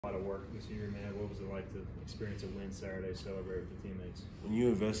lot of work this year, man. What was it like to experience a win Saturday, celebrate with the teammates? When you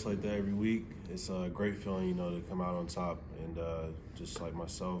invest like that every week, it's a great feeling, you know, to come out on top. And just like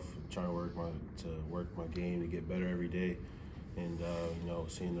myself, trying to work my game to get better every day, and you know,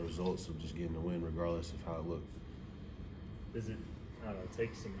 seeing the results of just getting the win, regardless of how it looked. Does it, I don't know,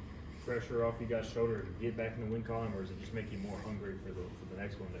 take some pressure off you guys' shoulder to get back in the win column, or does it just make you more hungry for the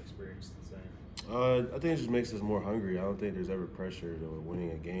next one to experience the same? I think it just makes us more hungry. I don't think there's ever pressure to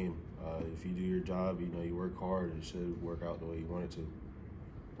winning a game. If you do your job, you know, you work hard, it should work out the way you want it to.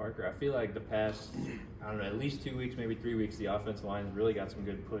 Parker, I feel like the past, I don't know, at least 2 weeks, maybe 3 weeks, the offensive line really got some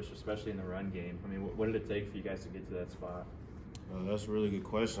good push, especially in the run game. I mean, what did it take for you guys to get to that spot? That's a really good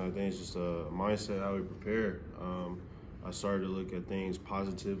question. I think it's just a mindset, how we prepare. I started to look at things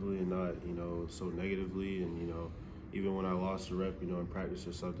positively and not, you know, so negatively. And, you know, even when I lost a rep, you know, in practice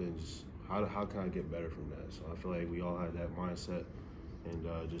or something, just how can I get better from that? So I feel like we all had that mindset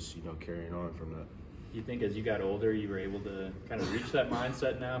and just, you know, carrying on from that. Do you think as you got older, you were able to kind of reach that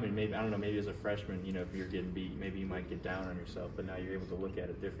mindset now? I mean, maybe, I don't know, maybe as a freshman, you know, if you're getting beat, maybe you might get down on yourself, but now you're able to look at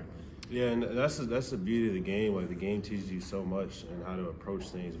it differently. Yeah, and that's the beauty of the game. Like, the game teaches you so much and how to approach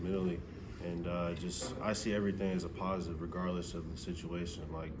things mentally. And just, I see everything as a positive regardless of the situation.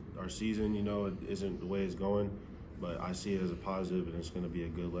 Like, our season, you know, it isn't the way it's going, but I see it as a positive, and it's going to be a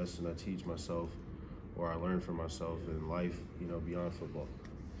good lesson I teach myself or I learn from myself in life, you know, beyond football.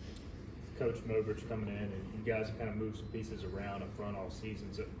 Coach Mobert's coming in, and you guys have kind of moved some pieces around up front all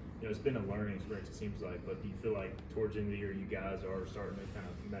season. So, you know, it's been a learning experience, it seems like. But do you feel like towards the end of the year, you guys are starting to kind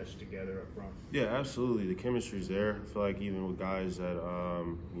of mesh together up front? Yeah, absolutely. The chemistry's there. I feel like even with guys that,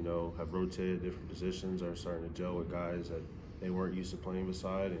 you know, have rotated different positions are starting to gel with guys that they weren't used to playing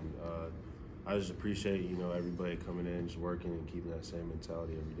beside. And I just appreciate, you know, everybody coming in, just working and keeping that same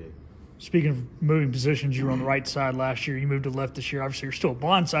mentality every day. Speaking of moving positions, you were on the right side last year. You moved to left this year. Obviously, you're still a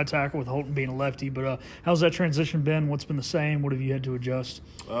blindside tackle with Holton being a lefty, but how's that transition been? What's been the same? What have you had to adjust?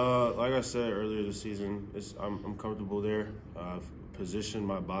 Like I said earlier this season, I'm comfortable there. I've positioned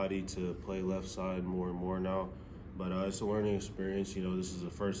my body to play left side more and more now, but it's a learning experience. You know, this is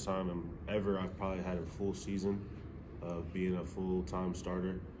the first time I've probably had a full season of being a full-time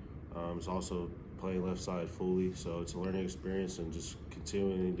starter. It's also playing left side fully, so it's a learning experience and just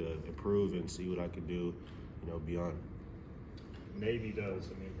continuing to improve and see what I can do, you know, beyond. Navy does,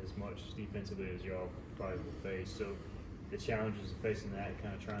 I mean, as much defensively as y'all probably will face. So the challenges of facing that,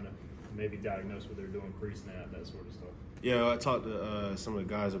 kind of trying to maybe diagnose what they're doing pre-snap, that sort of stuff. Yeah, I talked to some of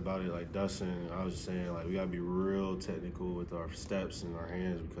the guys about it, like Dustin, and I was just saying, like, we got to be real technical with our steps and our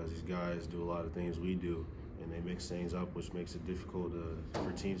hands because these guys do a lot of things we do, and they mix things up, which makes it difficult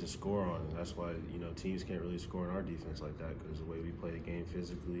for teams to score on. And that's why, you know, teams can't really score in our defense like that because the way we play the game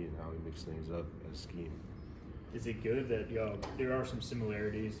physically and how we mix things up as a scheme. Is it good that there are some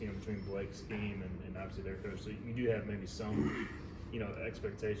similarities, you know, between Blake's scheme and obviously their coach? So you do have maybe some, you know,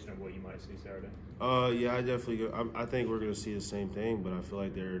 expectation of what you might see Saturday? Yeah, I think we're going to see the same thing, but I feel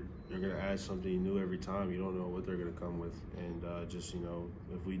like they're going to add something new every time. You don't know what they're going to come with. And just, you know,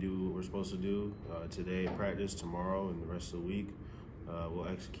 if we do what we're supposed to do today in practice, tomorrow, and the rest of the week, we'll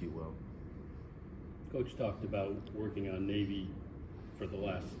execute well. Coach talked about working on Navy for the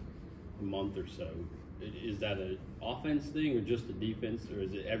last month or so. Is that an offense thing or just a defense, or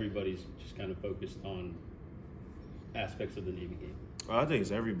is it everybody's just kind of focused on aspects of the Navy game? I think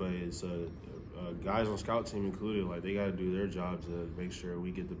it's everybody. It's guys on scout team included. Like, they got to do their job to make sure we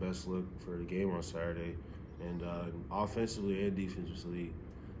get the best look for the game on Saturday. And offensively and defensively,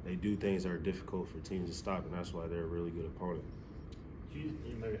 they do things that are difficult for teams to stop, and that's why they're a really good opponent. Could you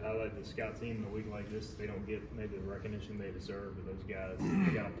maybe highlight the scout team in a week like this? They don't get maybe the recognition they deserve, but those guys,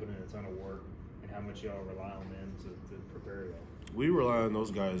 they got to put in a ton of work. And how much y'all rely on them to prepare y'all? We rely on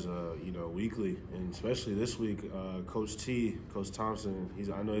those guys, you know, weekly, and especially this week. Coach Thompson,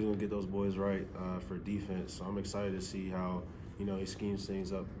 I know he's going to get those boys right for defense. So I'm excited to see how, you know, he schemes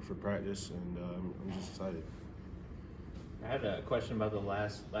things up for practice, and I'm just excited. I had a question about the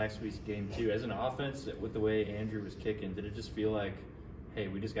last week's game too. As an offense, with the way Andrew was kicking, did it just feel like, hey,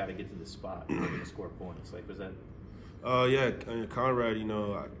 we just got to get to the spot and we're going to score points? Like, was that? Yeah, Conrad, you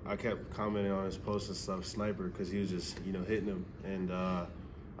know, I kept commenting on his post and stuff, sniper, because he was just, you know, hitting him. And I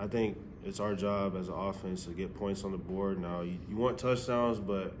think it's our job as an offense to get points on the board. Now, you want touchdowns,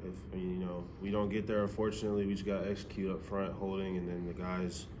 but if, you know, we don't get there, unfortunately, we just got to execute up front, holding, and then the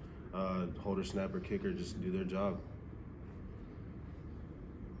guys, holder, snapper, kicker, just do their job.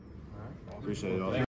 All right. Appreciate it all.